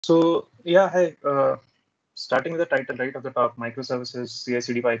So yeah, hi. Starting with the title right at the top, microservices,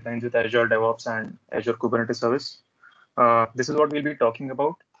 CI/CD pipelines with Azure DevOps and Azure Kubernetes service. This is what we'll be talking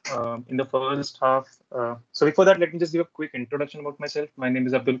about in the first half. So before that, let me just give a quick introduction about myself. My name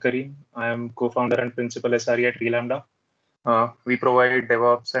is Abdul Karim. I am co-founder and principal SRE at Relambda. We provide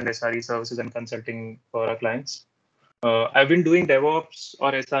DevOps and SRE services and consulting for our clients. I've been doing DevOps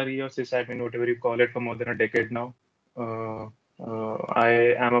or SRE or sysadmin, whatever you call it, for more than a decade now.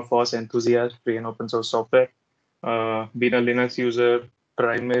 I am a FOSS enthusiast, free and open source software. Been a Linux user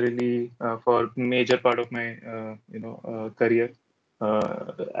primarily for major part of my career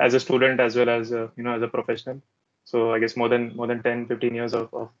as a student as well as as a professional. So I guess more than 10, 15 years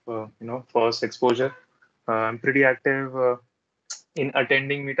of FOSS exposure. I'm pretty active in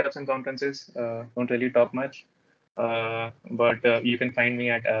attending meetups and conferences. Don't really talk much. But you can find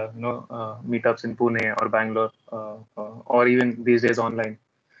me at meetups in Pune or Bangalore, or even these days online.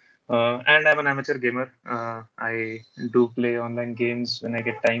 And I'm an amateur gamer. I do play online games when I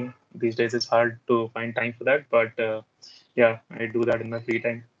get time. These days it's hard to find time for that, but yeah, I do that in my free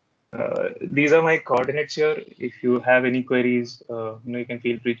time. These are my coordinates here. If you have any queries, you can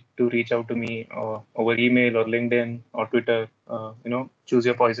feel free to reach out to me over email or LinkedIn or Twitter. Choose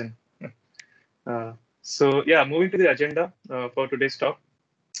your poison. Uh, so yeah, moving to the agenda for today's talk,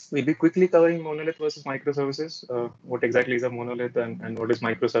 we'll be quickly covering monolith versus microservices. What exactly is a monolith and what is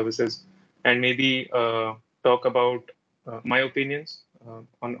microservices, and maybe talk about my opinions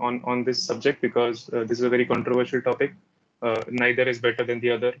on this subject because this is a very controversial topic. Neither is better than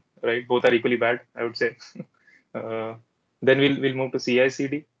the other, right? Both are equally bad, I would say. uh, then we'll move to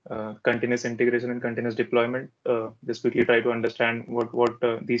CI/CD, continuous integration and continuous deployment. Just quickly try to understand what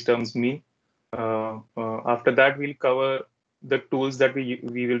these terms mean. After that, we'll cover the tools that we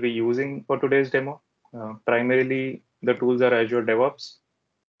will be using for today's demo. Primarily, the tools are Azure DevOps,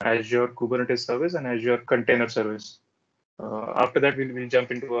 Azure Kubernetes Service, and Azure Container Service. After that, we'll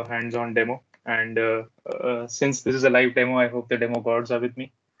jump into a hands-on demo. And since this is a live demo, I hope the demo gods are with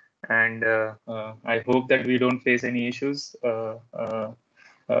me. And I hope that we don't face any issues. So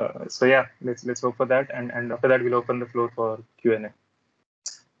yeah, let's hope for that. And after that, we'll open the floor for Q&A.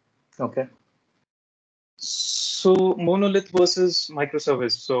 Okay. So monolith versus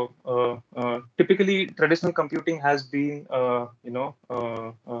microservice. So typically, traditional computing has been,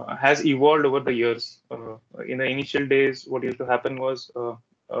 has evolved over the years. In the initial days, what used to happen was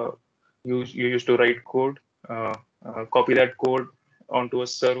you used to write code, copy that code onto a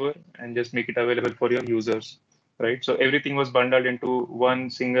server, and just make it available for your users, right? So everything was bundled into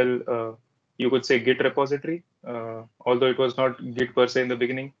one single, you could say, Git repository. Although it was not Git per se in the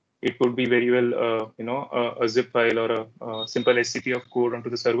beginning, it could be very well, a zip file or a simple SCP of code onto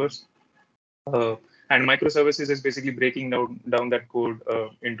the servers. Uh, and microservices is basically breaking down that code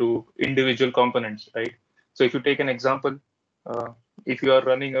into individual components, right? So if you take an example, uh, if you are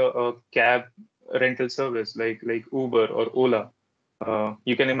running a cab rental service like Uber or Ola,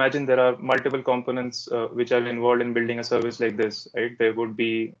 you can imagine there are multiple components which are involved in building a service like this, right? There would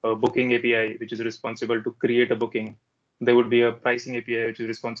be a booking API, which is responsible to create a booking. There would be a pricing API, which is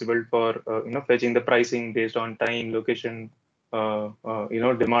responsible for fetching the pricing based on time, location,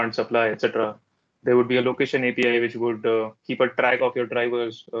 demand, supply, etc. There would be a location API which would keep a track of your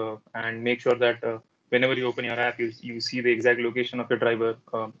drivers and make sure that whenever you open your app, you see the exact location of your driver,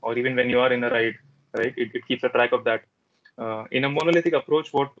 or even when you are in a ride, right? It keeps a track of that. In a monolithic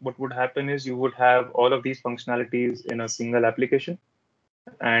approach, what would happen is you would have all of these functionalities in a single application.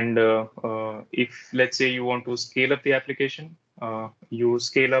 And if, let's say, you want to scale up the application, you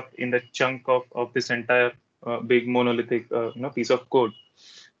scale up in the chunk of this entire big monolithic piece of code.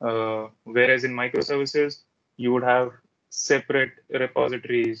 Whereas in microservices, you would have separate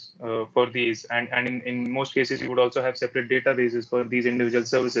repositories for these. And in most cases, you would also have separate databases for these individual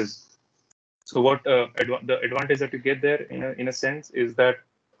services. So what the advantage that you get there in a sense is that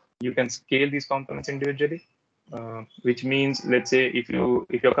you can scale these components individually, which means, let's say, if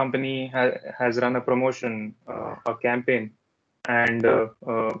your company has run a promotion, a campaign, and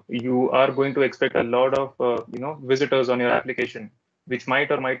you are going to expect a lot of visitors on your application, which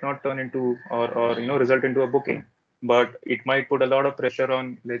might or might not turn into or result into a booking, but it might put a lot of pressure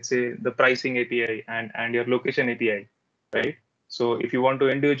on, let's say, the pricing API and your location API, right? So if you want to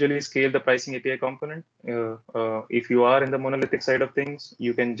individually scale the pricing API component, if you are in the monolithic side of things,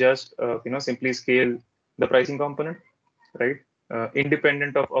 you can just simply scale the pricing component, right?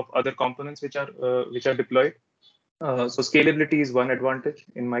 Independent of other components which are deployed. So scalability is one advantage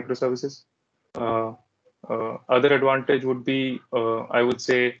in microservices. Other advantage would be, I would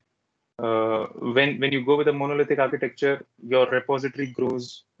say, when you go with a monolithic architecture, your repository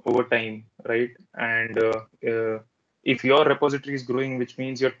grows over time, right? And if your repository is growing, which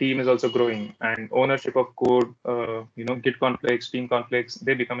means your team is also growing, and ownership of code, Git conflicts, team conflicts,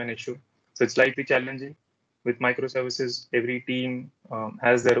 they become an issue. So it's slightly challenging. With microservices, every team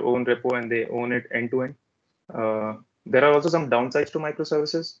has their own repo and they own it end to end. There are also some downsides to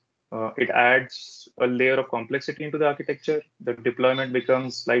microservices. It adds a layer of complexity into the architecture. The deployment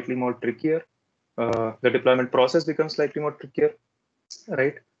becomes slightly more trickier. The deployment process becomes slightly more trickier,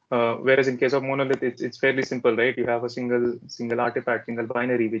 right? Whereas in case of monolith, it's fairly simple, right? You have a single artifact, single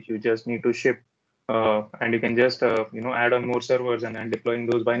binary, which you just need to ship, and you can just add on more servers and deploying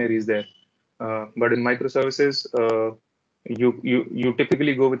those binaries there. But in microservices, you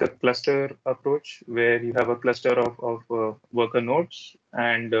typically go with a cluster approach where you have a cluster of worker nodes,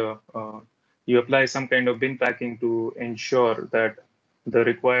 and you apply some kind of bin packing to ensure that the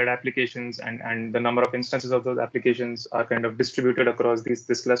required applications and the number of instances of those applications are kind of distributed across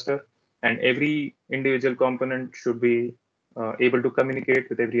this cluster. And every individual component should be able to communicate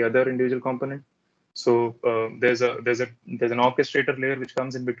with every other individual component. So there's an orchestrator layer which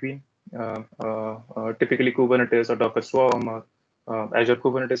comes in between, typically Kubernetes or Docker Swarm or Azure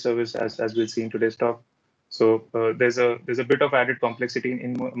Kubernetes service, as we'll see in today's talk. So there's a bit of added complexity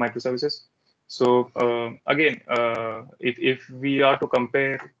in microservices. So again, if we are to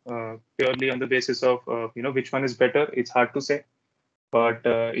compare purely on the basis of which one is better, it's hard to say. But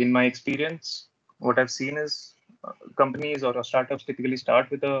in my experience, what I've seen is companies or startups typically start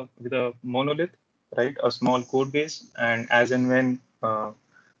with a monolith, right? A small code base, and as and when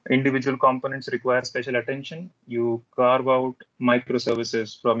individual components require special attention, you carve out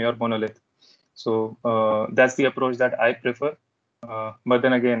microservices from your monolith. So that's the approach that I prefer. But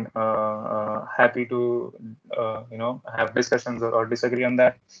then again, happy to have discussions or disagree on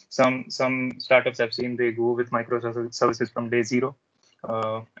that. Some startups I've seen, they go with microservices from day zero.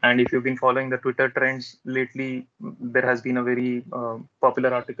 And if you've been following the Twitter trends lately, there has been a very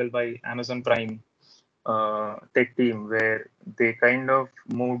popular article by Amazon Prime tech team where they kind of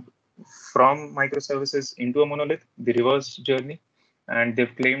moved from microservices into a monolith, the reverse journey, and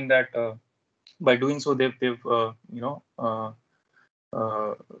they've claimed that by doing so, they've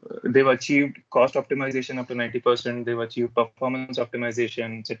achieved cost optimization up to 90%. They've achieved performance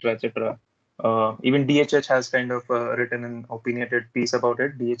optimization, etc., etc. Even DHH has kind of written an opinionated piece about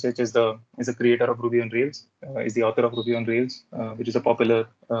it. DHH is the creator of Ruby on Rails, is the author of Ruby on Rails, which is a popular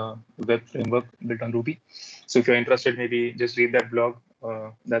web framework built on Ruby. So if you're interested, maybe just read that blog.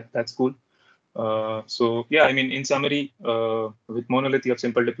 That's cool. So yeah, I mean, in summary, with monolith, you have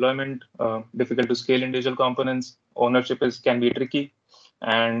simple deployment, difficult to scale individual components, ownership can be tricky,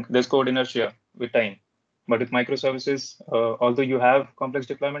 and there's code inertia with time. But with microservices, although you have complex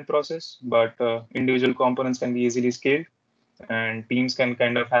deployment process, but individual components can be easily scaled, and teams can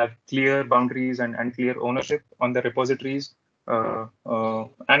kind of have clear boundaries and clear ownership on the repositories, and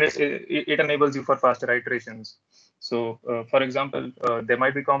it enables you for faster iterations. So, for example, there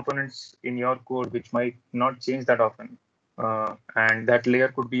might be components in your code which might not change that often. And that layer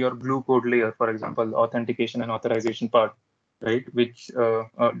could be your glue code layer, for example, authentication and authorization part, right? Which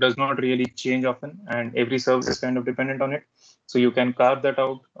does not really change often, and every service is kind of dependent on it. So you can carve that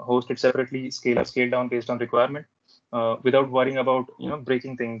out, host it separately, scale up, scale down based on requirement, without worrying about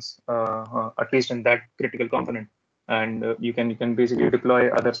breaking things, at least in that critical component. And you can basically deploy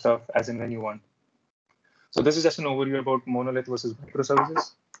other stuff as and when you want. So this is just an overview about monolith versus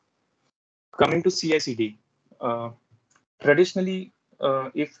microservices. Coming to CI/CD, traditionally,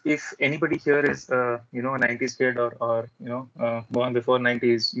 if anybody here is a 90s kid or born before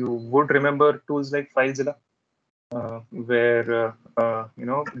 90s, you would remember tools like FileZilla, where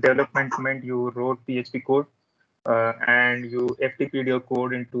development meant you wrote PHP code and you FTP'd your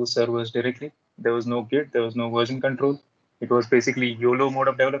code into servers directly. There was no Git, there was no version control. It was basically YOLO mode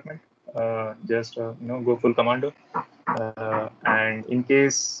of development. Just go full commando. And in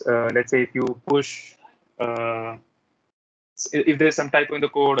case, let's say, if you push, if there's some typo in the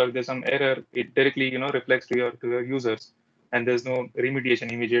code or there's some error, it directly reflects to your users, and there's no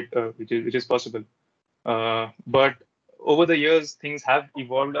remediation immediate, which is possible. But over the years, things have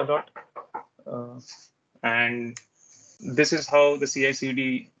evolved a lot, and this is how the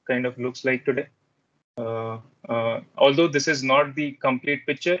CI/CD kind of looks like today. Although this is not the complete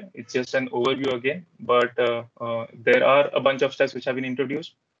picture, it's just an overview again, but there are a bunch of steps which have been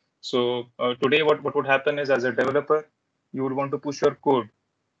introduced. So today, what would happen is, as a developer, you would want to push your code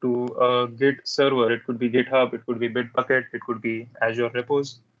to a Git server. It could be GitHub, it could be Bitbucket, it could be Azure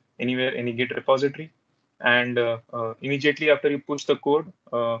repos, anywhere, any Git repository. And immediately after you push the code,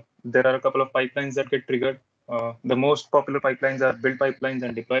 there are a couple of pipelines that get triggered. The most popular pipelines are build pipelines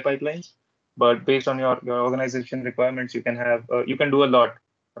and deploy pipelines. But based on your organization requirements, you can have you can do a lot,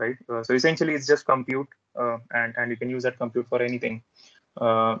 right? So essentially, it's just compute, and you can use that compute for anything.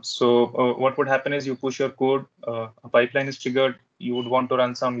 What would happen is you push your code, a pipeline is triggered, you would want to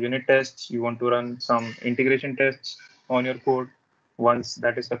run some unit tests, you want to run some integration tests on your code. Once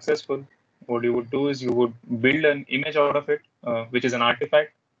that is successful, what you would do is you would build an image out of it, which is an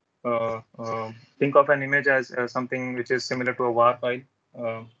artifact. Think of an image as something which is similar to a WAR file,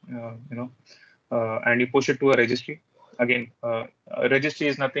 uh, and you push it to a registry. Again, a registry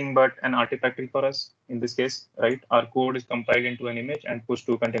is nothing but an artifactory for us in this case, right? Our code is compiled into an image and pushed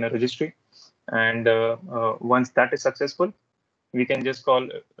to a container registry. And once that is successful, we can just call,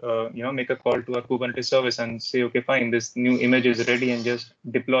 make a call to our Kubernetes service and say, okay, fine, this new image is ready, and just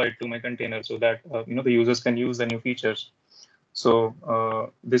deploy it to my container so that the users can use the new features.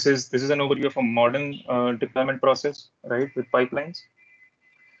 So this is an overview of a modern deployment process, right, with pipelines.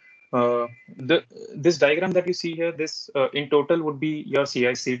 This diagram that you see here, this in total would be your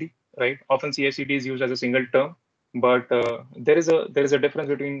CI/CD, right? Often CI/CD is used as a single term, but there is a difference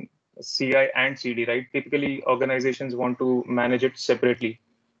between CI and CD, right? Typically, organizations want to manage it separately.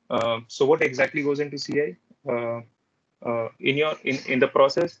 So what exactly goes into CI? In the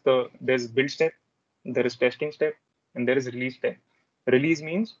process, there's build step, there is testing step, and there is release step. Release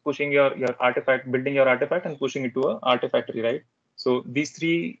means pushing your artifact, building your artifact, and pushing it to a artifactory, right? So these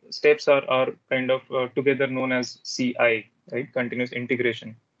three steps are kind of together known as CI, right? Continuous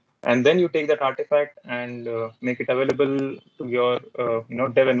integration. And then you take that artifact and make it available to your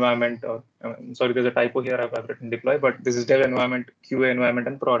dev environment. Or sorry, there's a typo here. I've written deploy, but this is dev environment, QA environment,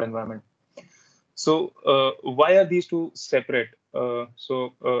 and prod environment. So why are these two separate?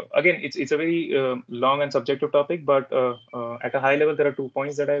 Again, it's a very long and subjective topic, but at a high level, there are 2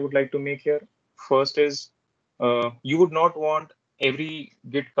 points that I would like to make here. First is you would not want every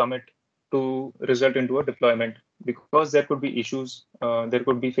Git commit to result into a deployment, because there could be issues, there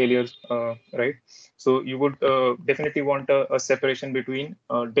could be failures, right? So you would definitely want a separation between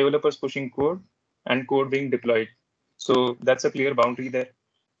developers pushing code and code being deployed. So that's a clear boundary there.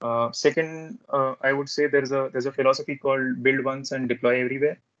 Second, I would say there's a philosophy called build once and deploy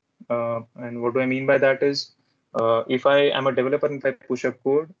everywhere. And what do I mean by that is, if I am a developer and if I push a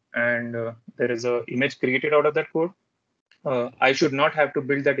code and there is a image created out of that code, I should not have to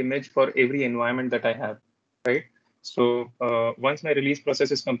build that image for every environment that I have, right? So once my release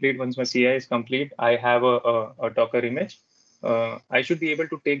process is complete, once my CI is complete, I have a Docker image. I should be able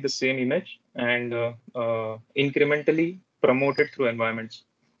to take the same image and incrementally promote it through environments,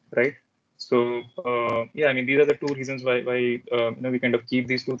 right? So yeah, I mean, these are the two reasons why we kind of keep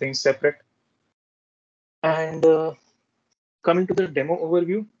these two things separate. And coming to the demo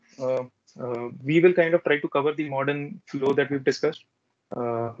overview, we will kind of try to cover the modern flow that we've discussed,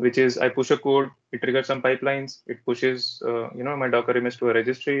 which is I push a code, it triggers some pipelines, it pushes my Docker image to a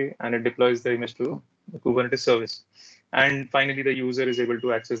registry, and it deploys the image to the Kubernetes service. And finally, the user is able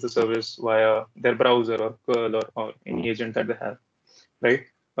to access the service via their browser or curl or any agent that they have, right?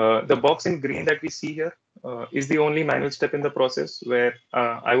 The box in green that we see here is the only manual step in the process where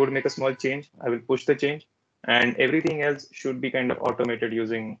I would make a small change, I will push the change, and everything else should be kind of automated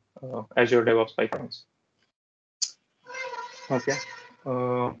using Azure DevOps pipelines. Okay.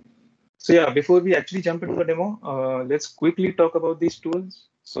 So yeah, before we actually jump into the demo, let's quickly talk about these tools.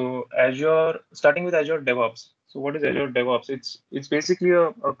 So starting with Azure DevOps. So what is Azure DevOps? It's basically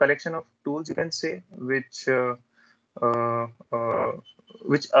a collection of tools, you can say, uh, uh,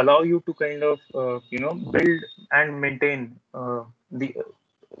 which allow you to kind of build and maintain the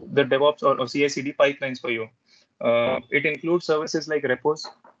DevOps or CI/CD pipelines for you. It includes services like repos,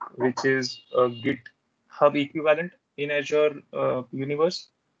 which is a GitHub equivalent in Azure universe.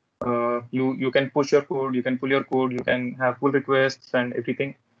 You can push your code, you can pull your code, you can have pull requests and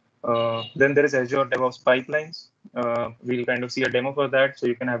everything. Then there is Azure DevOps pipelines. We'll kind of see a demo for that. So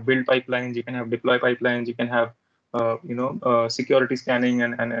you can have build pipelines, you can have deploy pipelines, you can have security scanning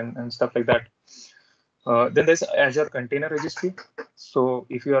and stuff like that. Then there's Azure Container Registry. So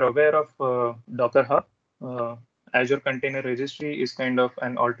if you are aware of Docker Hub, Azure Container Registry is kind of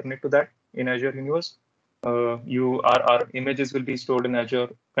an alternate to that in Azure Universe. Our images will be stored in Azure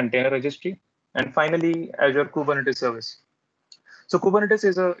Container Registry. And finally, Azure Kubernetes Service. So Kubernetes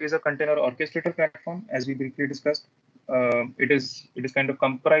is a container orchestrator platform, as we briefly discussed. It is kind of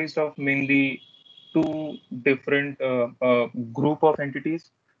comprised of mainly two different group of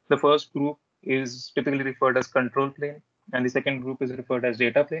entities. The first group is typically referred as control plane, and the second group is referred as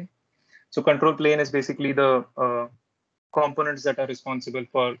data plane. So control plane is basically components that are responsible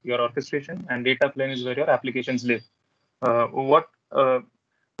for your orchestration, and data plane is where your applications live. What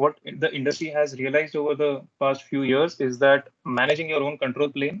the industry has realized over the past few years is that managing your own control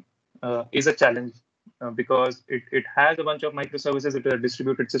plane is a challenge because it has a bunch of microservices. It is a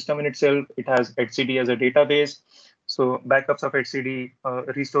distributed system in itself. It has HCD as a database. So backups of HCD,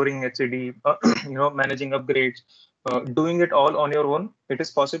 restoring HCD, managing upgrades, doing it all on your own. It is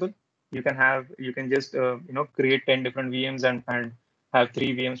possible. You can just create 10 different VMs and have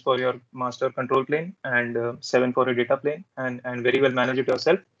 3 VMs for your master control plane and 7 for a data plane and very well manage it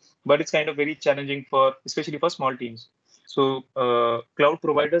yourself. But it's kind of very challenging especially for small teams. So cloud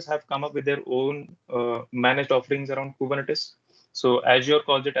providers have come up with their own managed offerings around Kubernetes. So Azure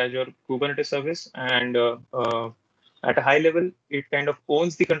calls it Azure Kubernetes service, and at a high level, it kind of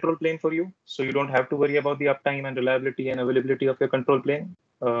owns the control plane for you. So you don't have to worry about the uptime and reliability and availability of your control plane.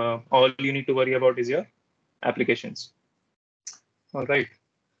 All you need to worry about is your applications. All right.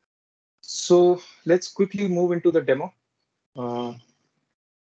 So let's quickly move into the demo.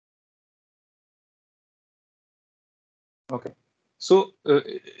 Okay. So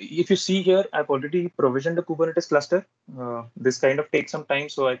if you see here, I've already provisioned a Kubernetes cluster. This kind of takes some time,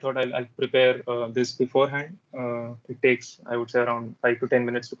 so I thought I'll prepare this beforehand. It takes, I would say, around 5 to 10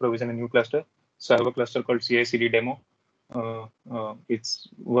 minutes to provision a new cluster. So I have a cluster called CI/CD demo. It's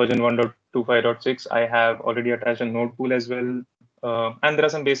version 1.25.6. I have already attached a node pool as well. And there are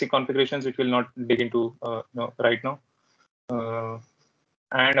some basic configurations which we'll not dig into right now.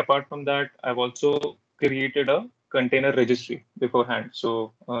 And apart from that, I've also created a container registry beforehand.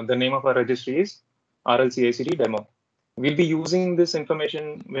 So the name of our registry is RLCICD demo. We'll be using this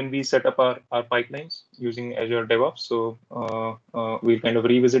information when we set up our pipelines using Azure DevOps. So we'll kind of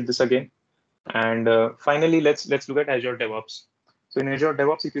revisit this again. And finally, let's look at Azure DevOps. So in Azure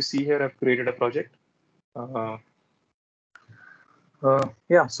DevOps, if you see here, I've created a project.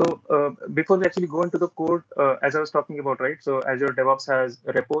 Yeah, so before we actually go into the code, as I was talking about, right? So Azure DevOps has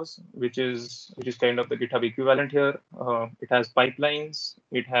repos, which is kind of the GitHub equivalent here. It has pipelines,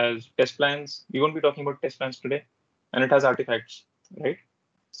 it has test plans. We won't be talking about test plans today, and it has artifacts, right?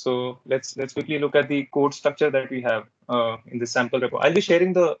 So let's quickly look at the code structure that we have in the sample repo. I'll be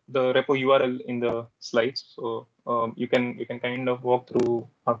sharing the repo URL in the slides, so you can kind of walk through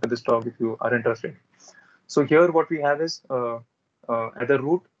after this talk if you are interested. So here what we have is at the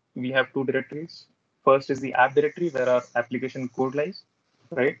root, we have 2 directories. First is the app directory where our application code lies,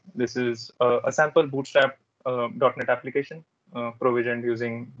 right? This is a sample bootstrap .NET application provisioned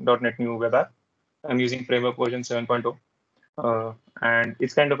using .NET New Web App. I'm using framework version 7.0. And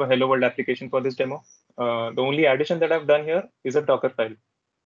it's kind of a hello world application for this demo. The only addition that I've done here is a Docker file.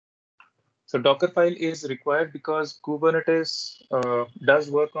 So Docker file is required because Kubernetes does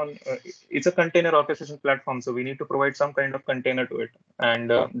work on, it's a container orchestration platform. So we need to provide some kind of container to it.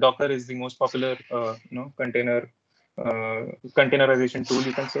 And Docker is the most popular container containerization tool,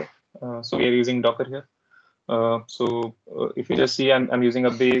 you can say. So we are using Docker here. If you just see, I'm using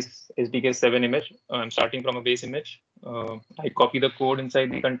a base SDK 7 image. I'm starting from a base image. I copy the code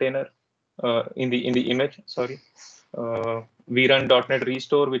inside the container in the image. Sorry. We run .NET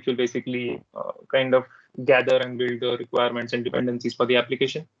Restore, which will basically kind of gather and build the requirements and dependencies for the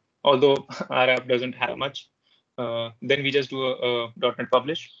application. Although our app doesn't have much, then we just do a .NET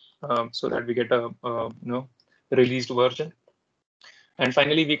Publish so that we get a released version. And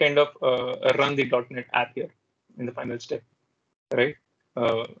finally, we kind of run the .NET app here in the final step, right?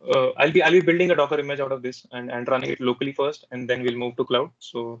 I'll be building a Docker image out of this and running it locally first, and then we'll move to cloud.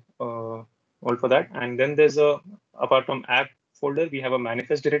 So all for that. And then there's apart from app folder, we have a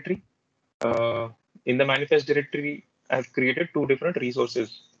manifest directory. In the manifest directory, I've created 2 different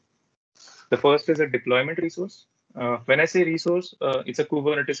resources. The first is a deployment resource. When I say resource, it's a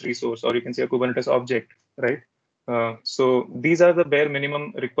Kubernetes resource, or you can say a Kubernetes object, right? So these are the bare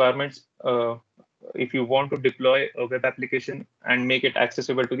minimum requirements if you want to deploy a web application and make it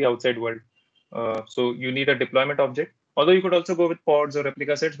accessible to the outside world. So you need a deployment object. Although you could also go with pods or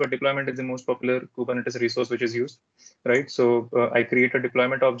replica sets, but deployment is the most popular Kubernetes resource which is used, right? So I create a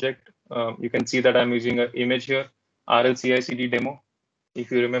deployment object. You can see that I'm using an image here, RLCICD demo.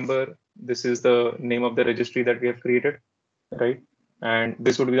 If you remember, this is the name of the registry that we have created, right? And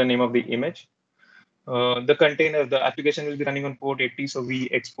this would be the name of the image. The container, the application will be running on port 80, so we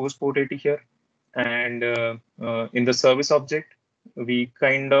expose port 80 here. And in the service object, we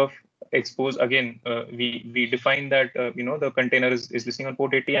kind of expose again. We define that the container is listening on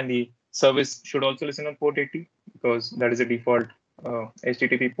port 80, and the service should also listen on port 80 because that is a default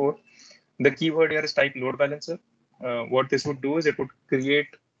HTTP port. The keyword here is type load balancer. What this would do is it would create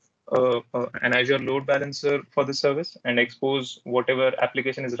an Azure load balancer for the service and expose whatever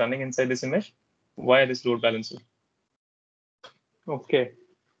application is running inside this image via this load balancer. Okay,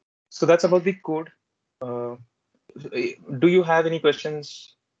 so that's about the code. Do you have any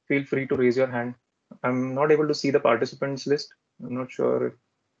questions? Feel free to raise your hand. I'm not able to see the participants list. I'm not sure.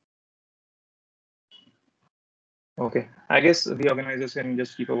 Okay, I guess the organizers can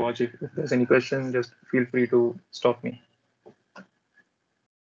just keep a watch. If there's any question, just feel free to stop me.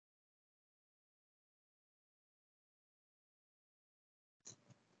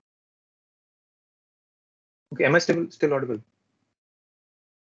 Okay, am I still audible?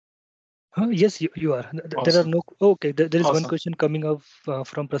 Yes, you are. There are Awesome. no. Okay, there is one Awesome. question coming up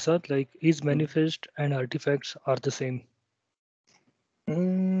from Prasad. Like, is manifest and artifacts are the same?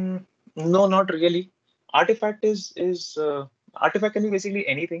 No, not really. Artifact is artifact can be basically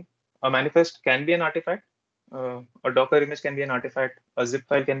anything. A manifest can be an artifact. A Docker image can be an artifact. A zip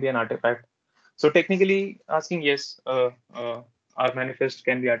file can be an artifact. So technically asking, yes, our manifest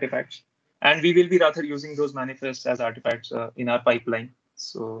can be artifacts, and we will be rather using those manifests as artifacts in our pipeline.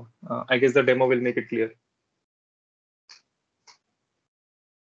 So I guess the demo will make it clear.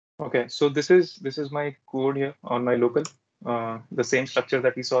 Okay, so this is my code here on my local, the same structure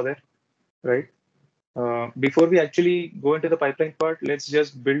that we saw there, right? Before we actually go into the pipeline part, let's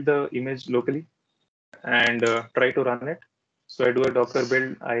just build the image locally and try to run it. So I do a Docker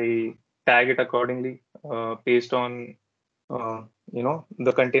build, I tag it accordingly based on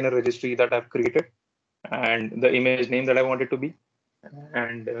the container registry that I've created and the image name that I want it to be.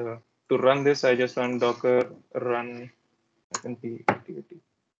 And to run this, I just run Docker run FNP activity.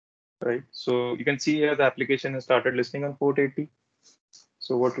 Right. So you can see here the application has started listening on port 80.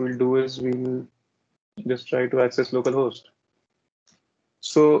 So what we'll do is we'll just try to access localhost.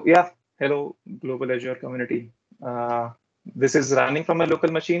 So yeah, hello global Azure community. This is running from a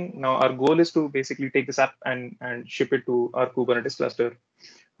local machine. Now our goal is to basically take this app and ship it to our Kubernetes cluster.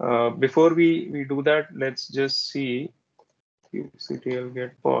 Before we do that, let's just see kubectl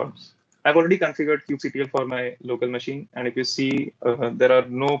get pods. I've already configured kubectl for my local machine, and if you see, there are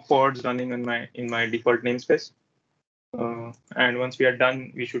no pods running in my default namespace. And once we are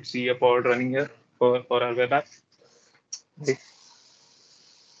done, we should see a pod running here for our web app. Okay.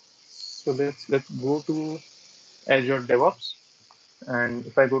 So let's go to Azure DevOps. And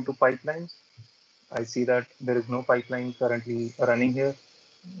if I go to pipelines, I see that there is no pipeline currently running here.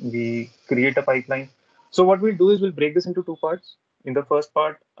 We create a pipeline. So what we'll do is we'll break this into two parts. In the first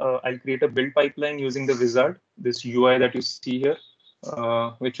part, I'll create a build pipeline using the wizard, this UI that you see here,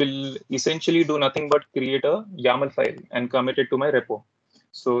 which will essentially do nothing but create a YAML file and commit it to my repo.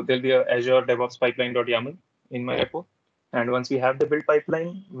 So there'll be a Azure DevOps pipeline.yaml in my repo. And once we have the build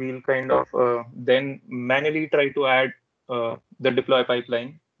pipeline, we'll kind of then manually try to add the deploy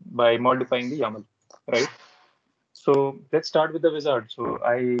pipeline by modifying the YAML, right? So let's start with the wizard. So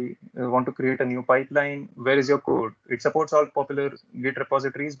I want to create a new pipeline. Where is your code? It supports all popular Git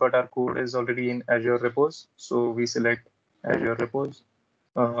repositories, but our code is already in Azure repos. So we select Azure repos.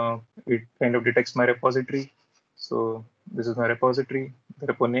 It kind of detects my repository. So this is my repository, the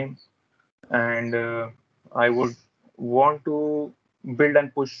repo name. And I would want to build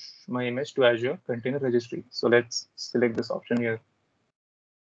and push my image to Azure Container Registry. So let's select this option here.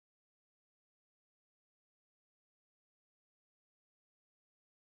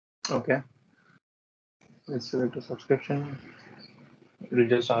 Okay. Let's select a subscription. It will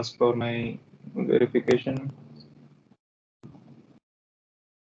just ask for my verification.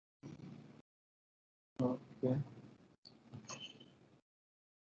 Okay.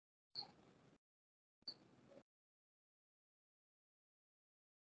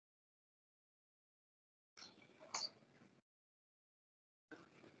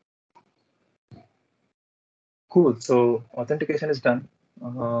 Cool. So authentication is done.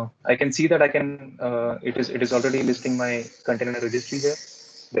 I can see that I can. It is already listing my container registry here.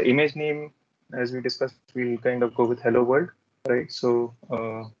 The image name, as we discussed, we'll kind of go with Hello World, right? So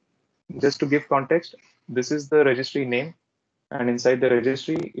just to give context, this is the registry name, and inside the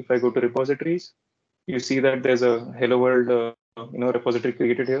registry, if I go to repositories, you see that there's a Hello World, repository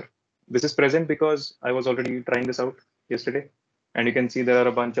created here. This is present because I was already trying this out yesterday, and you can see there are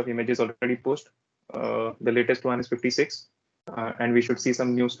a bunch of images already posted. The latest one is 56, and we should see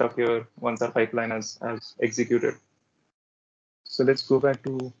some new stuff here once our pipeline has executed. So let's go back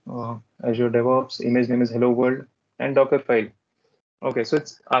to Azure DevOps. Image name is Hello World and Docker file. Okay, so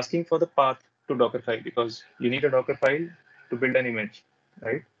it's asking for the path to Docker file because you need a Docker file to build an image,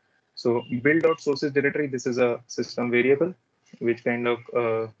 right? So build.sources directory, this is a system variable, which kind of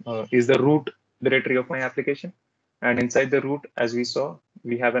is the root directory of my application. And inside the root, as we saw,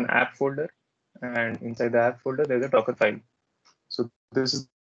 we have an app folder, and inside the app folder, there's a Docker file. So this is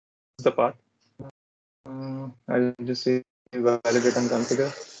the path. I'll just say validate and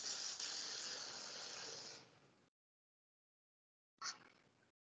configure.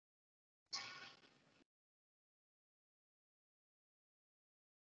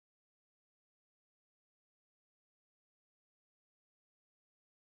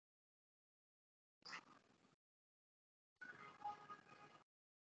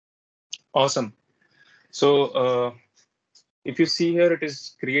 Awesome. So if you see here, it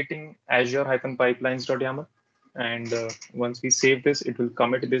is creating Azure-pipelines.yaml. And once we save this, it will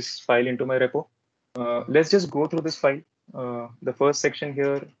commit this file into my repo. Let's just go through this file. The first section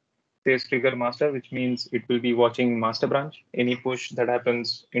here says trigger master, which means it will be watching master branch. Any push that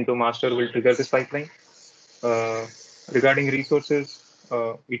happens into master will trigger this pipeline. Regarding resources,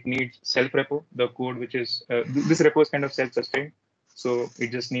 it needs self repo, the code which is this repo is kind of self-sustained, so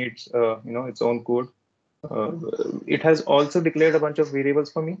it just needs its own code. It has also declared a bunch of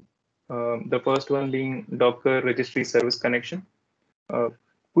variables for me. The first one being Docker registry service connection.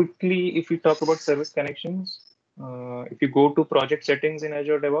 Quickly, if we talk about service connections, if you go to project settings in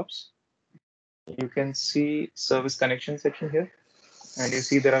Azure DevOps, you can see service connection section here, and you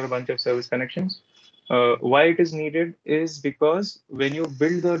see there are a bunch of service connections. Why it is needed is because when you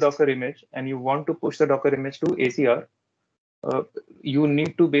build the Docker image and you want to push the Docker image to ACR, you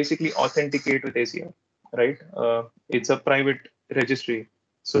need to basically authenticate with ACR, right? It's a private registry.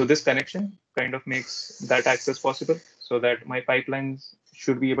 So this connection kind of makes that access possible so that my pipelines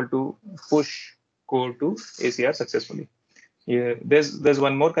should be able to push code to ACR successfully. Yeah, there's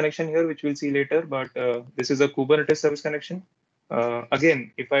one more connection here, which we'll see later, but this is a Kubernetes service connection.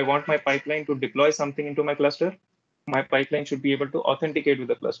 Again, if I want my pipeline to deploy something into my cluster, my pipeline should be able to authenticate with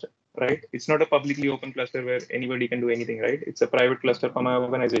the cluster, right? It's not a publicly open cluster where anybody can do anything, right? It's a private cluster for my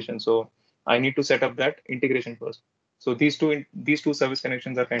organization. So I need to set up that integration first. So these two service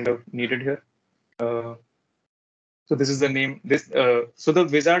connections are kind of needed here. Uh, so this is the name. So the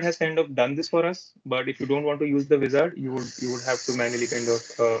wizard has kind of done this for us. But if you don't want to use the wizard, you would have to manually kind of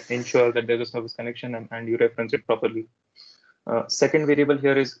ensure that there's a service connection and you reference it properly. Second variable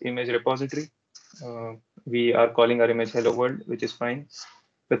here is image repository. We are calling our image hello world, which is fine.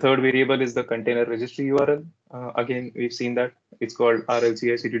 The third variable is the container registry URL. Again, we've seen that it's called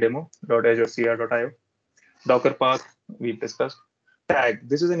rlcicdemo.azurecr.io. Docker path, we've discussed. Tag,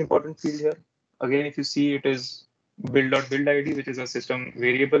 this is an important field here. Again, if you see, it is build.build ID, which is a system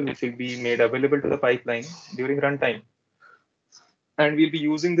variable which will be made available to the pipeline during runtime. And we'll be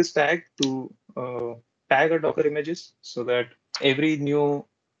using this tag to tag our Docker images so that every new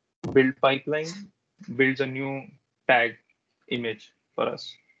build pipeline builds a new tag image for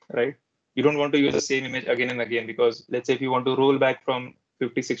us, right? You don't want to use the same image again and again because let's say if you want to roll back from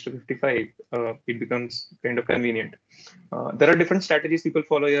 56 to 55, it becomes kind of convenient. There are different strategies people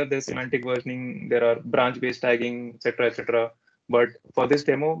follow here. There's semantic versioning, there are branch-based tagging, etc., etc. But for this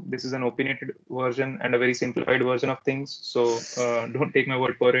demo, this is an opinionated version and a very simplified version of things. So don't take my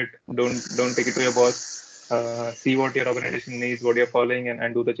word for it. Don't take it to your boss. See what your organization needs, what you're following,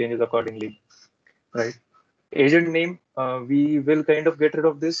 and do the changes accordingly, right? Agent name, we will kind of get rid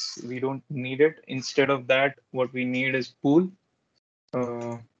of this. We don't need it. Instead of that, what we need is pool.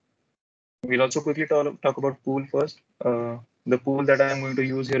 Uh, we'll also quickly talk about pool first. The pool that I'm going to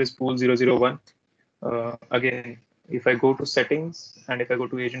use here is pool 001. Again, if I go to settings and if I go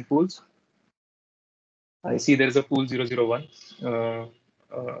to agent pools, I see there is a pool 001.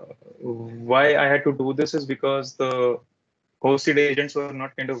 Why I had to do this is because the hosted agents were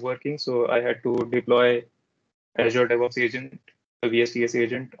not kind of working. So I had to deploy Azure DevOps agent, the VSTS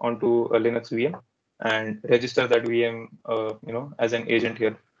agent onto a Linux VM and register that VM, as an agent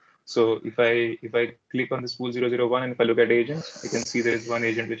here. So if I click on this pool 001 and if I look at agents, I can see there is one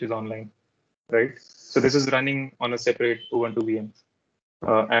agent which is online, right? So this is running on a separate Ubuntu VM.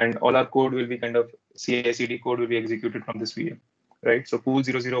 And all our code will be kind of CI/CD code will be executed from this VM, right? So pool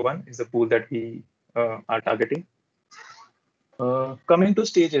 001 is the pool that we are targeting. Coming to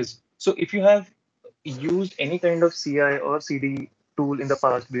stages. So if you have used any kind of CI or CD tool in the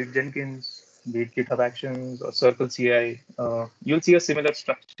past, be it Jenkins, be it GitHub Actions or Circle CI, you'll see a similar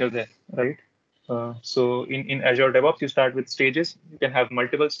structure there, right? So in Azure DevOps, you start with stages. You can have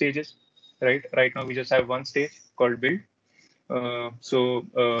multiple stages, right? Right now, we just have one stage called build. So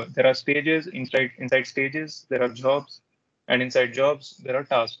there are stages inside stages. There are jobs, and inside jobs there are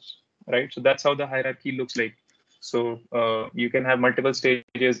tasks, right? So that's how the hierarchy looks like. So you can have multiple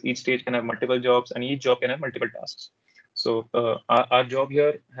stages. Each stage can have multiple jobs, and each job can have multiple tasks. So our job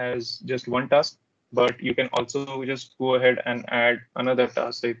here has just one task. but you can also just go ahead and add another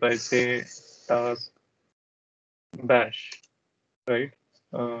task. So if I say task bash, right?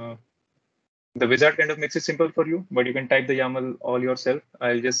 The wizard kind of makes it simple for you, but you can type the YAML all yourself.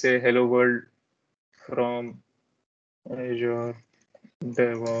 I'll just say hello world from Azure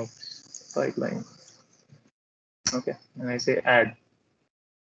DevOps pipeline. Okay, and I say add.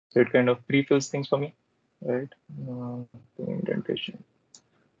 So it kind of pre-fills things for me, right? The indentation.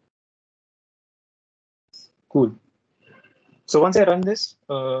 Cool. So once I run this,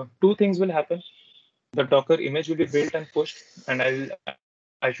 two things will happen. The Docker image will be built and pushed, and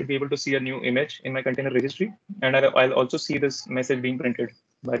I should be able to see a new image in my container registry, and I'll also see this message being printed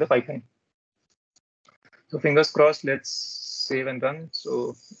by the pipeline. So fingers crossed, let's save and run.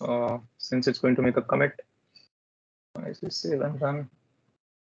 So since it's going to make a commit, I say save and run.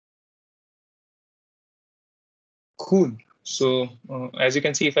 Cool. So as you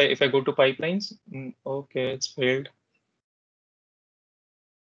can see, if I go to pipelines, okay, it's failed.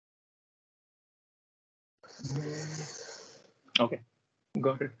 Okay,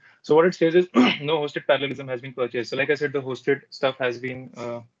 got it. So what it says is no hosted parallelism has been purchased. So like I said, the hosted stuff has been,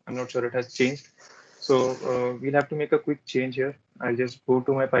 I'm not sure it has changed. So we'll have to make a quick change here. I'll just go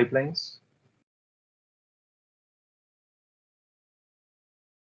to my pipelines.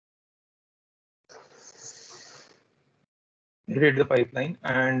 Read the pipeline,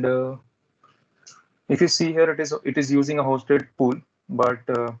 and if you see here, it is using a hosted pool, but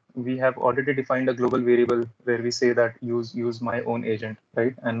we have already defined a global variable where we say that use my own agent,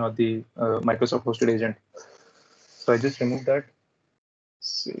 right, and not the Microsoft hosted agent. So I just remove that.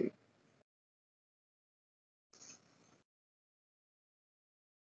 See.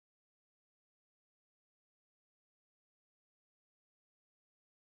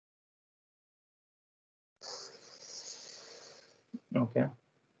 Okay.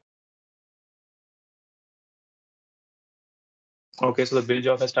 Okay, so the build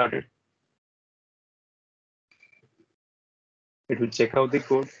job has started. It will check out the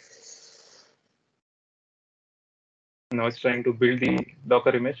code. Now it's trying to build the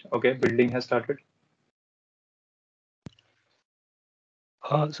Docker image. Okay, building has started.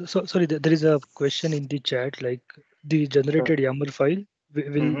 Sorry, there is a question in the chat, like the generated YAML file,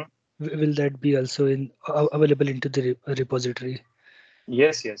 will that be also available into the repository?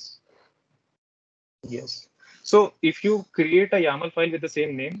 Yes, yes, yes. So if you create a YAML file with the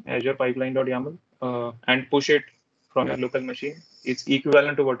same name, Azure pipeline.yaml, and push it from your local machine, it's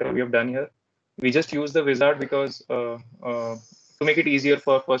equivalent to whatever we have done here. We just use the wizard because to make it easier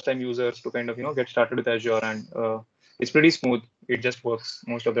for first-time users to kind of get started with Azure, and it's pretty smooth. It just works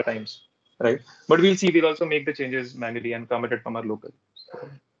most of the times, right? But we'll see. We'll also make the changes manually and commit it from our local. So,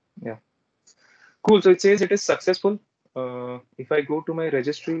 yeah. Cool. So it says it is successful. If I go to my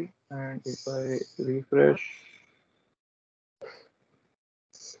registry and if I refresh,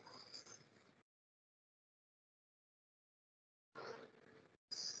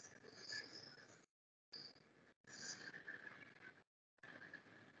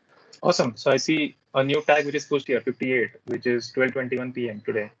 awesome. So I see a new tag which is pushed here, 58, which is 12:21 p.m.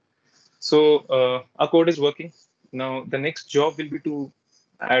 today. So our code is working. Now the next job will be to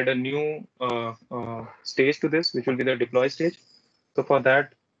add a new stage to this, which will be the deploy stage. So for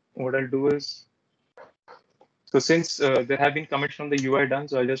that, what I'll do is, so since there have been commits from the UI done,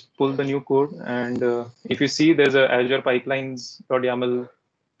 so I'll just pull the new code. And if you see, there's a Azure pipelines.yaml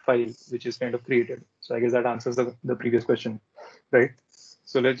file, which is kind of created. So I guess that answers the previous question, right?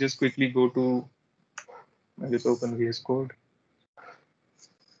 So let's just quickly go to, I'll just open VS Code.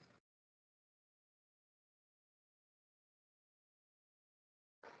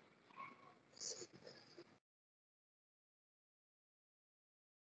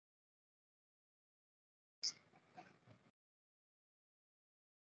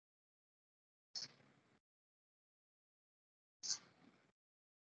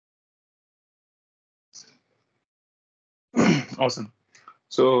 Awesome.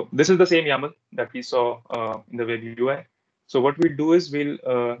 So this is the same YAML that we saw in the web UI. So what we'll do is we'll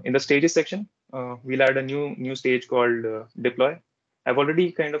in the stages section, we'll add a new stage called deploy. I've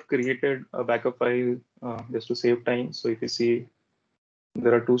already kind of created a backup file just to save time. So if you see,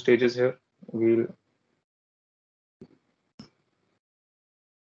 there are two stages here. We'll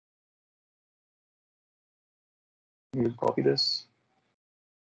copy this.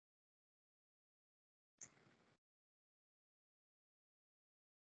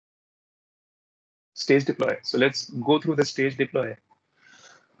 Stage deploy. So let's go through the stage deploy.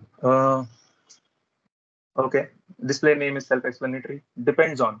 Okay, display name is self-explanatory.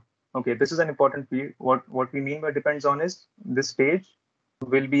 Depends on. Okay, this is an important field. What we mean by depends on is this stage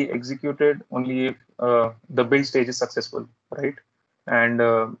will be executed only if the build stage is successful, right? And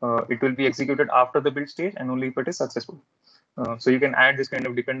it will be executed after the build stage and only if it is successful. So you can add this kind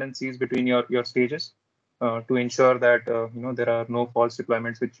of dependencies between your stages to ensure that there are no false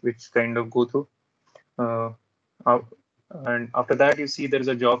deployments which kind of go through. Uh, and after that, you see there is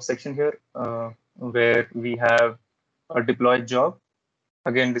a job section here where we have a deployed job.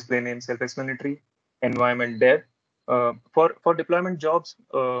 Again, display name self-explanatory. Environment dev. For deployment jobs,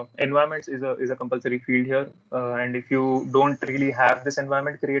 environments is a compulsory field here. And if you don't really have this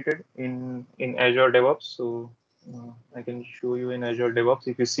environment created in Azure DevOps, so I can show you in Azure DevOps.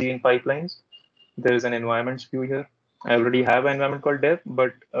 If you see in pipelines, there is an environments view here. I already have an environment called dev,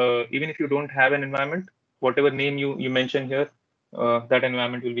 but even if you don't have an environment, whatever name you mention here, that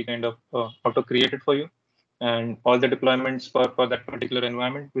environment will be kind of auto created for you, and all the deployments for that particular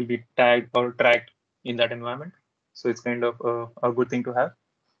environment will be tagged or tracked in that environment. So it's kind of a good thing to have.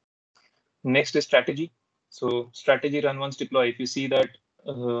 Next is strategy. So strategy run once deploy. If you see that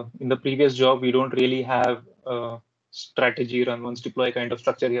in the previous job, we don't really have strategy run once deploy kind of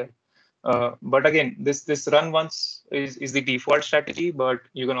structure here. But again, this run once is the default strategy, but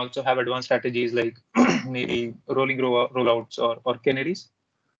you can also have advanced strategies like maybe rolling rollouts or canaries.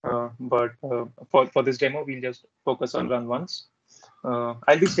 For this demo, we'll just focus on run once.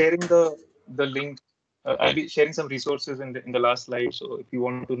 I'll be sharing the link. I'll be sharing some resources in the last slide. So if you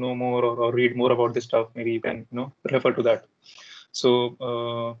want to know more or read more about this stuff, maybe you can refer to that.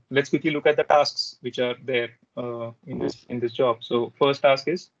 So let's quickly look at the tasks which are there in this job. So first task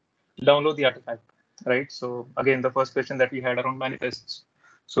is download the artifact, right? So again, the first question that we had around manifests.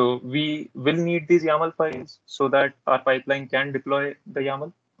 So we will need these YAML files so that our pipeline can deploy the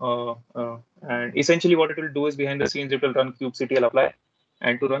YAML. And essentially what it will do is behind the scenes, it will run kubectl apply.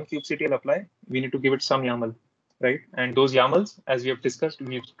 And to run kubectl apply, we need to give it some YAML, right? And those YAMLs, as we have discussed,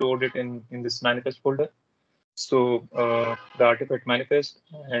 we have stored it in this manifest folder. So the artifact manifest,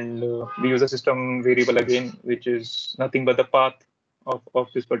 and we use a system variable again, which is nothing but the path of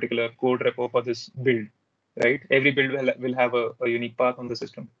this particular code repo for this build, right? Every build will have a unique path on the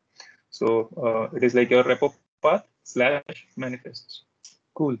system. So it is like your repo path / manifests.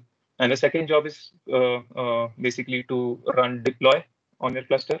 Cool. And the second job is basically to run deploy on your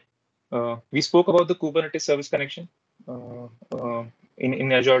cluster. We spoke about the Kubernetes service connection. Uh, uh,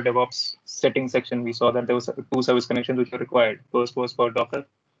 in Azure DevOps settings section, we saw that there was two service connections which were required. First was for Docker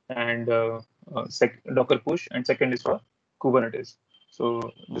and Docker push, and second is for Kubernetes.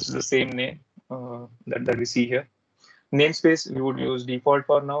 So this is the same name that we see here. Namespace we would use default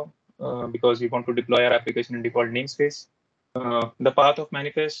for now because we want to deploy our application in default namespace. The path of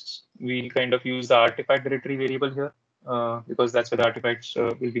manifests, we'll kind of use the artifact directory variable here because that's where the artifacts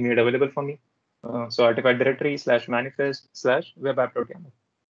will be made available for me. So artifact directory / manifest / web app.yaml.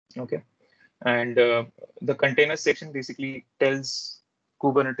 Okay. And the container section basically tells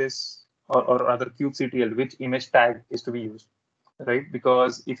Kubernetes or rather kubectl which image tag is to be used, right?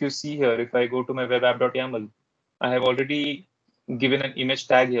 Because if you see here, if I go to my web app.yaml, I have already given an image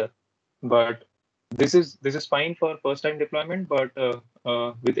tag here, but this is fine for first time deployment, but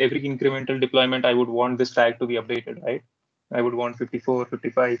with every incremental deployment, I would want this tag to be updated, right? I would want 54,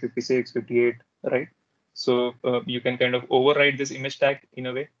 55, 56, 58, right? So you can kind of override this image tag in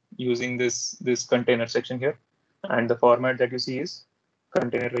a way using this container section here. And the format that you see is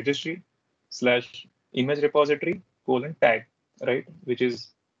container registry / image repository :tag, right? Which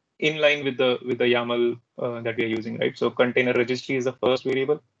is in line with the YAML that we are using, right? So container registry is the first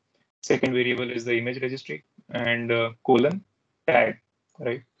variable. Second variable is the image registry, and :tag,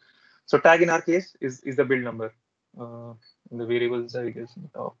 right? So tag in our case is the build number. The variables, I guess.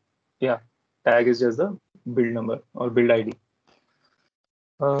 Yeah, tag is just the build number or build ID.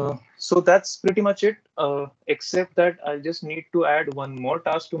 So that's pretty much it, except that I just need to add one more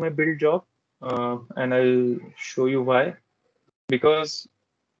task to my build job, and I'll show you why. Because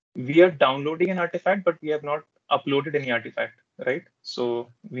we are downloading an artifact, but we have not uploaded any artifact, right? So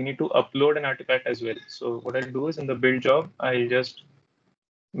we need to upload an artifact as well. So what I'll do is in the build job, I'll just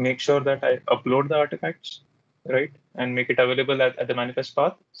make sure that I upload the artifacts, right? And make it available at the manifest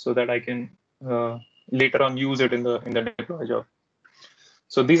path so that I can later on use it in the deploy job.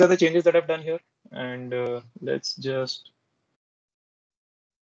 So these are the changes that I've done here. And let's just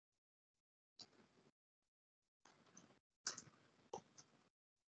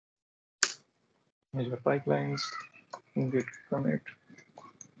Azure pipelines, git commit,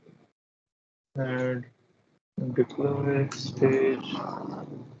 add deploy stage,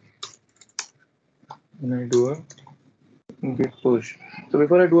 and I do a git push. So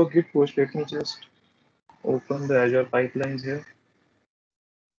before I do a git push, let me just open the Azure pipelines here.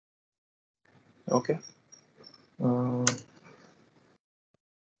 Okay.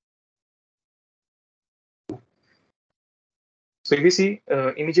 So if you see,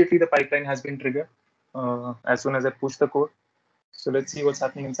 immediately the pipeline has been triggered as soon as I push the code. So let's see what's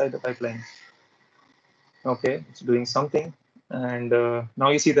happening inside the pipeline. Okay, it's doing something. And now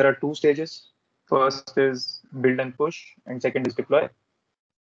you see there are two stages. First is build and push, and second is deploy.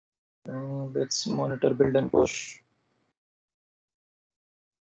 Let's monitor build and push.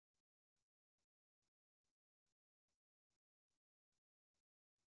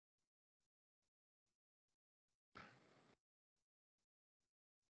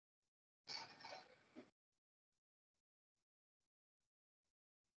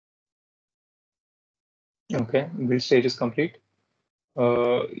 Okay, build stage is complete.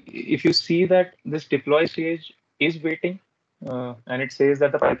 If you see that this deploy stage is waiting, and it says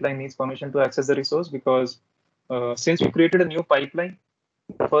that the pipeline needs permission to access the resource because since you created a new pipeline,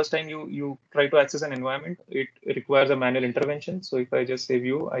 the first time you try to access an environment, it requires a manual intervention. So if I just say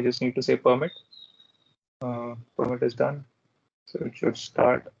view, I just need to say permit. Permit is done. So it should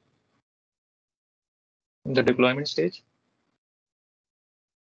start in the deployment stage.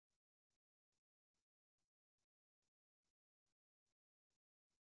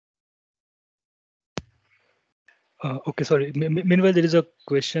 Okay, sorry. Meanwhile, there is a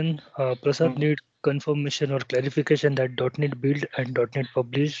question. Prasad need confirmation or clarification that .NET build and .NET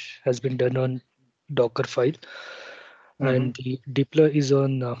publish has been done on Docker file, and the deploy is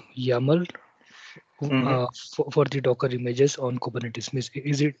on YAML for the Docker images on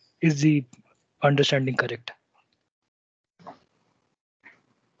Kubernetes. Is the understanding correct?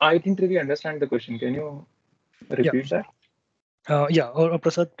 I didn't really understand the question. Can you repeat that? Yeah, or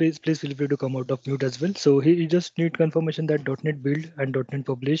Prasad, please feel free to come out of mute as well. So he just need confirmation that .NET build and .NET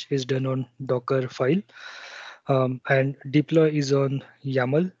publish is done on Docker file, and deploy is on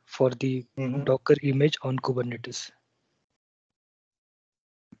YAML for the Docker image on Kubernetes.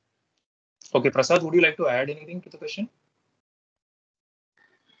 Okay, Prasad, would you like to add anything to the question?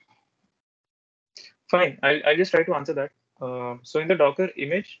 Fine, I'll just try to answer that. So in the Docker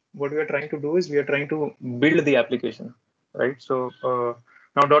image, what we are trying to do is we are trying to build the application, right? So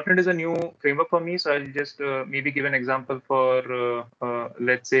now .NET is a new framework for me, so I'll just maybe give an example for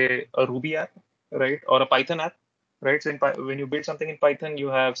let's say a Ruby app, right, or a Python app, right? So when you build something in Python, you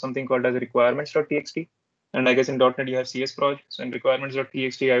have something called as requirements.txt, and I guess in .NET you have CS projects. And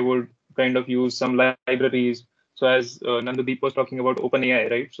requirements.txt, I would kind of use some libraries. So as Nandadeep was talking about OpenAI,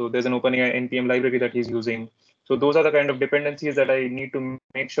 right? So there's an OpenAI NPM library that he's using. So those are the kind of dependencies that I need to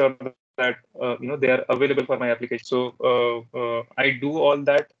make sure that they are available for my application. So I do all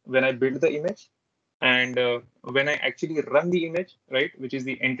that when I build the image, and when I actually run the image, right, which is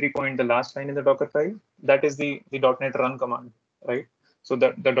the entry point, the last line in the Docker file, that is the .NET run command, right? So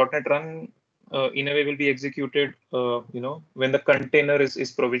the .NET run in a way will be executed, when the container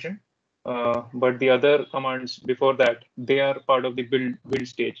is provisioned. But the other commands before that, they are part of the build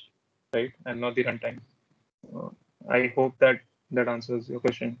stage, right, and not the runtime. I hope that answers your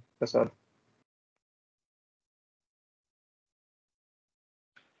question, Prasad.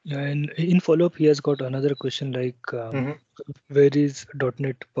 Yeah, and in follow-up, he has got another question like, where is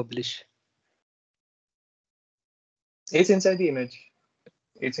 .NET publish? It's inside the image.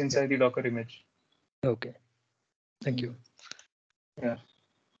 It's inside the Docker image. Okay, thank you. Yeah.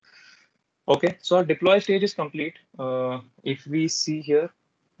 Okay, so our deploy stage is complete. If we see here,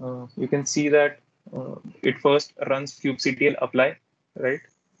 you can see that it first runs kubectl apply, right?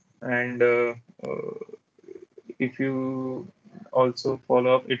 And if you also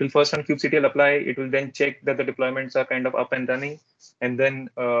follow up, it will first run kubectl apply. It will then check that the deployments are kind of up and running, and then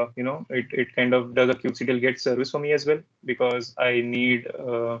it kind of does a kubectl get service for me as well, because I need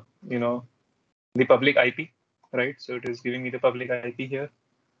the public IP, right? So it is giving me the public IP here.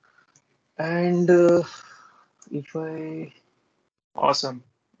 And if I awesome,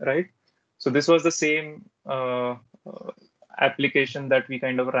 right? So this was the same application that we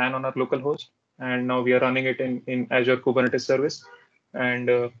kind of ran on our local host, and now we are running it in Azure Kubernetes service. And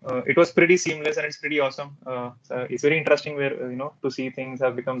it was pretty seamless, and it's pretty awesome. So it's very interesting where to see things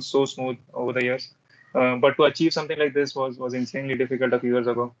have become so smooth over the years. But to achieve something like this was insanely difficult a few years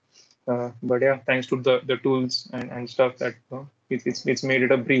ago. But yeah, thanks to the tools and stuff that it's made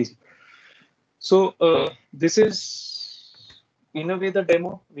it a breeze. So this is, in a way, the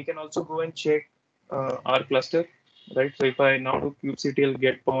demo. We can also go and check our cluster, right? So if I now do kubectl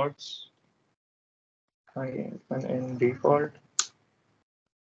get pods, and in default,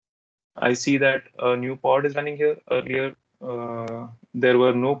 I see that a new pod is running here. Earlier, there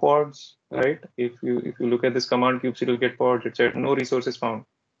were no pods, right? If you look at this command kubectl get pods, it said no resources found,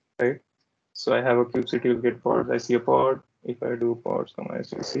 right? So I have a kubectl will get pods. I see a pod. If I do pods,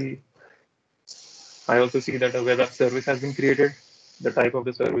 -c, I also see that a web app service has been created. The type of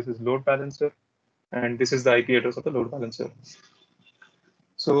the service is load balancer, and this is the IP address of the load balancer.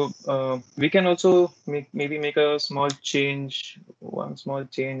 So we can also maybe make a small change, one small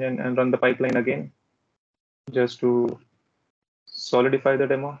change, and run the pipeline again, just to solidify the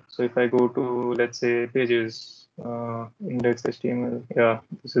demo. So if I go to, let's say, pages, index.html, yeah,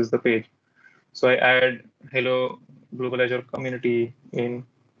 this is the page. So I add hello global Azure community in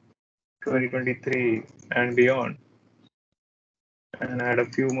 2023 and beyond, and add a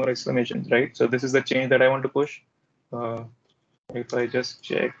few more exclamations, right? So this is the change that I want to push. If I just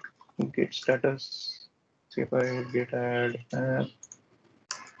check git status, see if I git add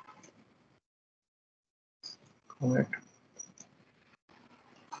commit,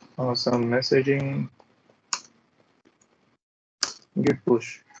 some messaging, git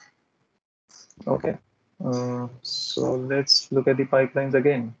push. Okay. So let's look at the pipelines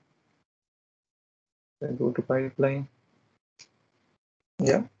again. I go to pipeline.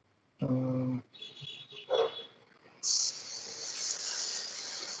 Yeah.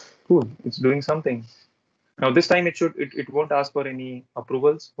 Cool. It's doing something. Now this time it won't ask for any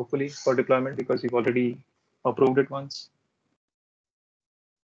approvals, hopefully, for deployment, because you've already approved it once.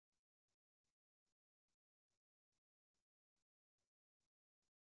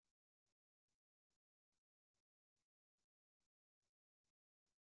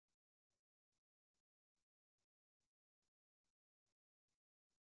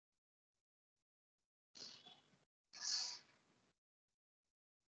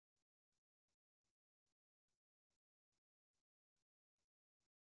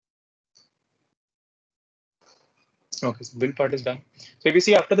 Okay, so build part is done. So if you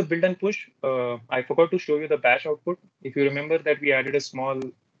see after the build and push, I forgot to show you the bash output. If you remember that we added a small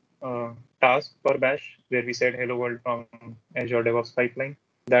task for bash where we said hello world from Azure DevOps pipeline.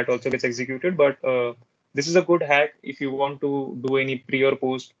 That also gets executed, but this is a good hack. If you want to do any pre or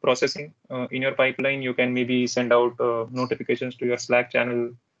post processing in your pipeline, you can maybe send out notifications to your Slack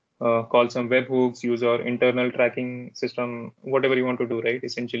channel, call some webhooks, use our internal tracking system, whatever you want to do, right?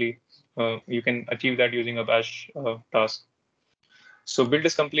 Essentially, you can achieve that using a bash task. So build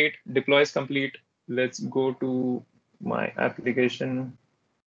is complete, deploy is complete. Let's go to my application.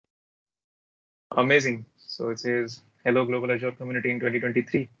 Amazing. So it says hello global Azure community in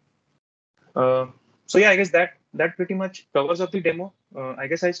 2023. So yeah, I guess that pretty much covers up the demo. I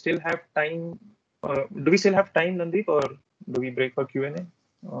guess I still have time. Do we still have time, Nandeep, or do we break for Q&A?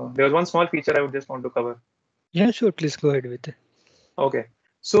 There was one small feature I would just want to cover. Yeah, sure. Please go ahead with it. Okay.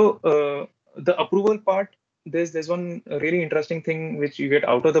 So the approval part, there's one really interesting thing which you get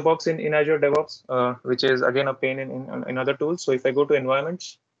out of the box in Azure DevOps, which is again a pain in other tools. So if I go to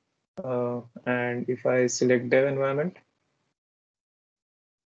environments, and if I select dev environment,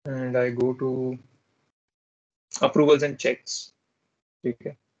 and I go to approvals and checks.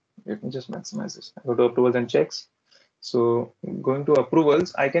 Okay. Let me just maximize this. I go to approvals and checks. So going to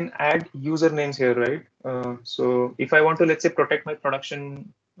approvals, I can add usernames here, right? So if I want to, let's say, protect my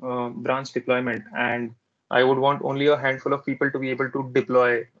production branch deployment, and I would want only a handful of people to be able to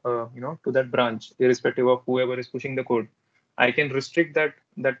deploy, to that branch, irrespective of whoever is pushing the code. I can restrict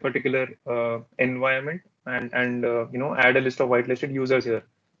that particular environment and add a list of whitelisted users here.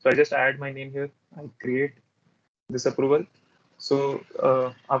 So I just add my name here. I create this approval. So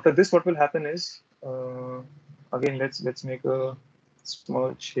after this, what will happen is, again, let's make a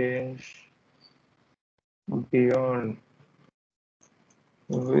small change beyond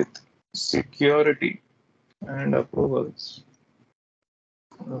with security and approvals.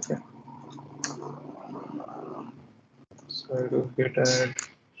 Okay. So I do git add,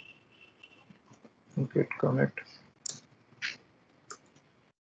 git commit,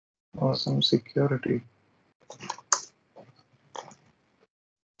 awesome security,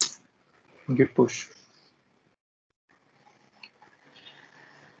 git push.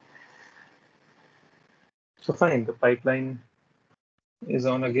 So fine, the pipeline is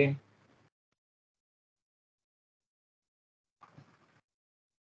on again.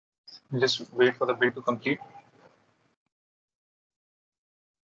 Just wait for the build to complete.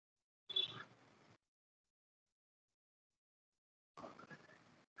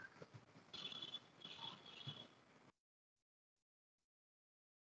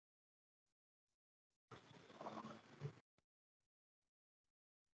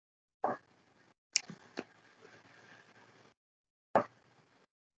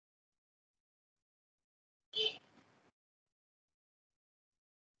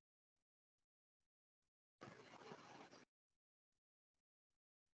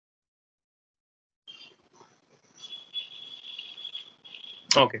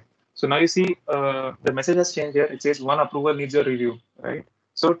 Okay. So now you see the message has changed here. It says one approval needs a review, right?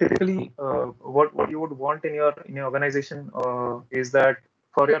 So typically, what you would want in your organization is that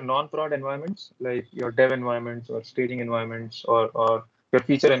for your non-prod environments, like your dev environments or staging environments or your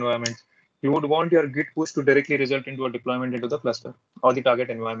feature environments, you would want your Git push to directly result into a deployment into the cluster or the target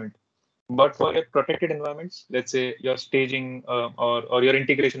environment. But for your protected environments, let's say your staging or your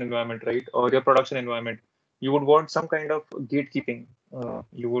integration environment, right, or your production environment, you would want some kind of gatekeeping.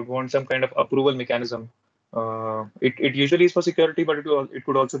 You would want some kind of approval mechanism. It usually is for security, but it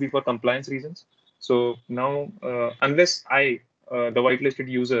could also be for compliance reasons. So now, unless the whitelisted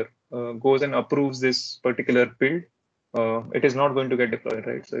user, goes and approves this particular build, it is not going to get deployed,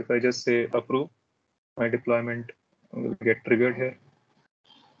 right? So if I just say approve, my deployment will get triggered here.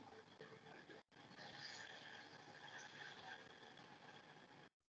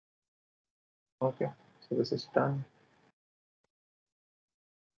 Okay, so this is done.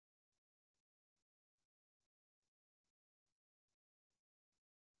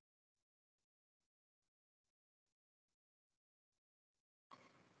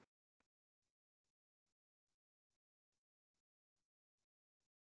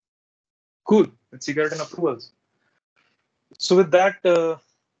 Cool. Let's see certain approvals. So with that,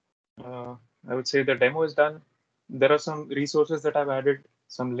 I would say the demo is done. There are some resources that I've added,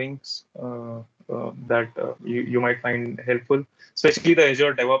 some links that you might find helpful, especially the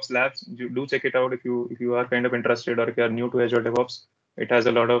Azure DevOps labs. You do check it out if you are kind of interested or if you are new to Azure DevOps. It has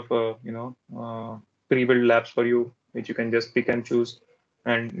a lot of pre-built labs for you, which you can just pick and choose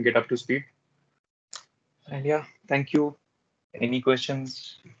and get up to speed. And yeah, thank you. Any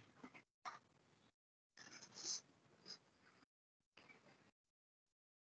questions?